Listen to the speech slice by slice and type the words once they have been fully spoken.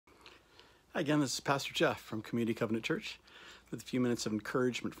Hi again, this is Pastor Jeff from Community Covenant Church with a few minutes of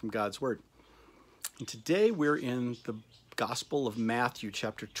encouragement from God's Word. And today we're in the Gospel of Matthew,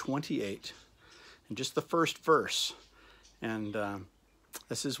 chapter 28, and just the first verse. And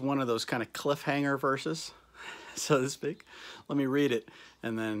this is one of those kind of cliffhanger verses, so to speak. Let me read it,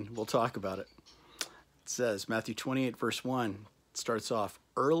 and then we'll talk about it. It says, Matthew 28, verse 1, starts off,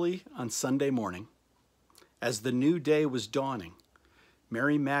 "Early on Sunday morning, as the new day was dawning,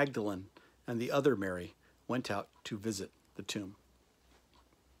 Mary Magdalene and the other Mary went out to visit the tomb."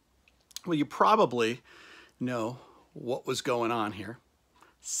 Well, you probably know what was going on here.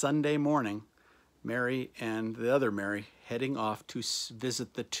 Sunday morning, Mary and the other Mary heading off to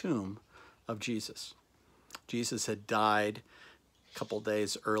visit the tomb of Jesus. Jesus had died a couple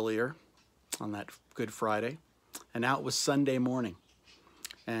days earlier on that Good Friday, and now it was Sunday morning.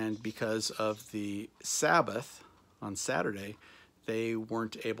 And because of the Sabbath on Saturday, they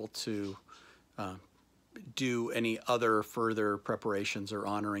weren't able to do any other further preparations or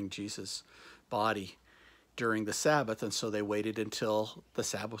honoring Jesus' body during the Sabbath, and so they waited until the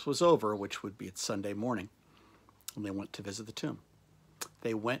Sabbath was over, which would be Sunday morning, and they went to visit the tomb.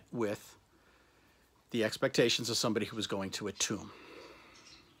 They went with the expectations of somebody who was going to a tomb.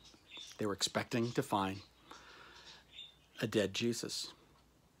 They were expecting to find a dead Jesus,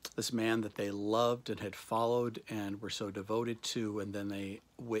 this man that they loved and had followed and were so devoted to, and then they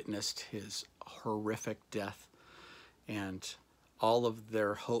witnessed his horrific death, and all of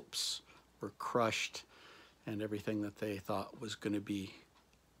their hopes were crushed, and everything that they thought was going to be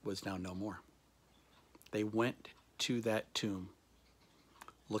was now no more. They went to that tomb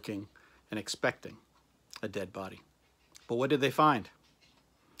looking and expecting a dead body. But what did they find?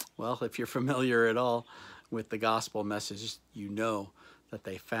 Well, if you're familiar at all with the gospel message, you know that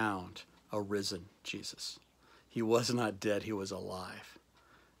they found a risen Jesus. He was not dead, he was alive.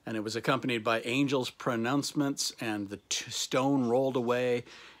 And it was accompanied by angels' pronouncements, and the stone rolled away,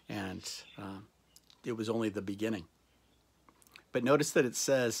 and it was only the beginning. But notice that it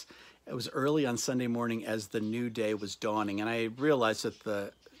says it was early on Sunday morning as the new day was dawning. And I realized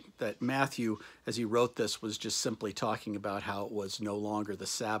that Matthew, as he wrote this, was just simply talking about how it was no longer the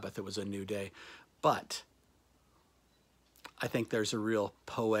Sabbath, it was a new day. But I think there's a real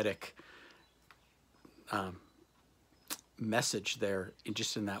poetic message there,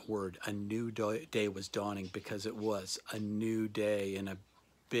 just in that word. A new day was dawning, because it was a new day in a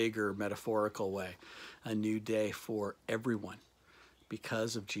bigger metaphorical way, a new day for everyone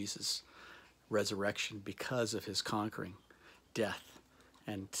because of Jesus' resurrection, because of his conquering death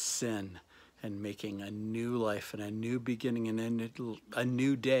and sin and making a new life and a new beginning and a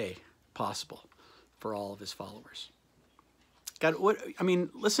new day possible for all of his followers. God,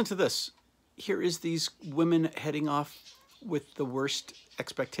 listen to this. Here is these women heading off with the worst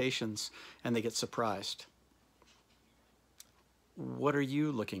expectations, and they get surprised. What are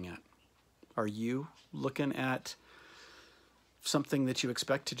you looking at? Are you looking at something that you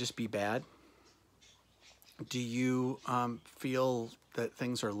expect to just be bad? Do you feel that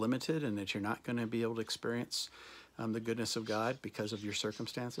things are limited and that you're not going to be able to experience the goodness of God because of your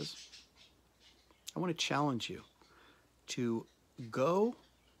circumstances? I want to challenge you to go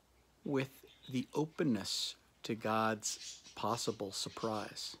with the openness to God's possible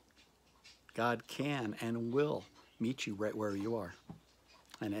surprise. God can and will meet you right where you are.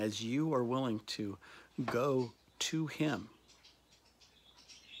 And as you are willing to go to him,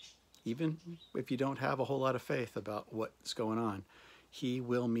 even if you don't have a whole lot of faith about what's going on, he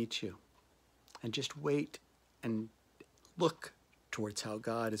will meet you. And just wait and look towards how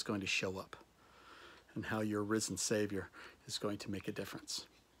God is going to show up and how your risen Savior is going to make a difference.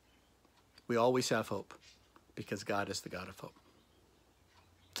 We always have hope because God is the God of hope.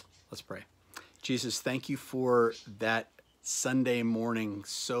 Let's pray. Jesus, thank you for that Sunday morning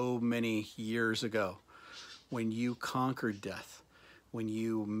so many years ago when you conquered death, when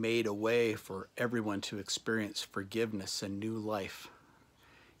you made a way for everyone to experience forgiveness and new life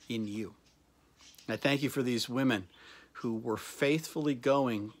in you. I thank you for these women who were faithfully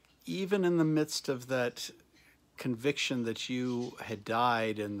going, even in the midst of that conviction that you had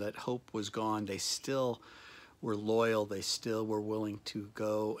died and that hope was gone. They still were loyal. They still were willing to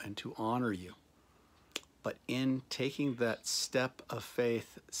go and to honor you. But in taking that step of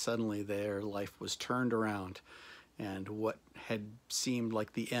faith, suddenly their life was turned around, and what had seemed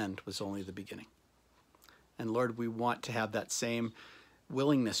like the end was only the beginning. And Lord, we want to have that same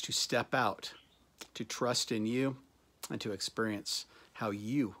willingness to step out, to trust in you, and to experience how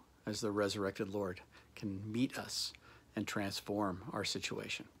you, as the resurrected Lord, can meet us and transform our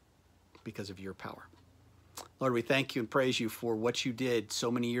situation because of your power. Lord, we thank you and praise you for what you did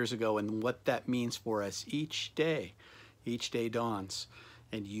so many years ago and what that means for us each day. Each day dawns,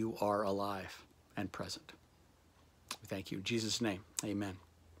 and you are alive and present. We thank you in Jesus' name. Amen.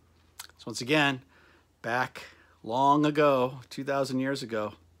 So once again, back long ago, 2,000 years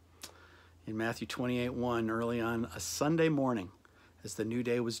ago, in Matthew 28:1, early on a Sunday morning, as the new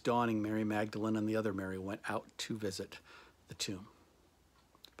day was dawning, Mary Magdalene and the other Mary went out to visit the tomb.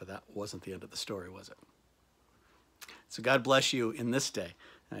 But that wasn't the end of the story, was it? So God bless you in this day,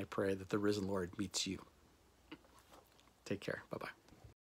 and I pray that the risen Lord meets you. Take care. Bye-bye.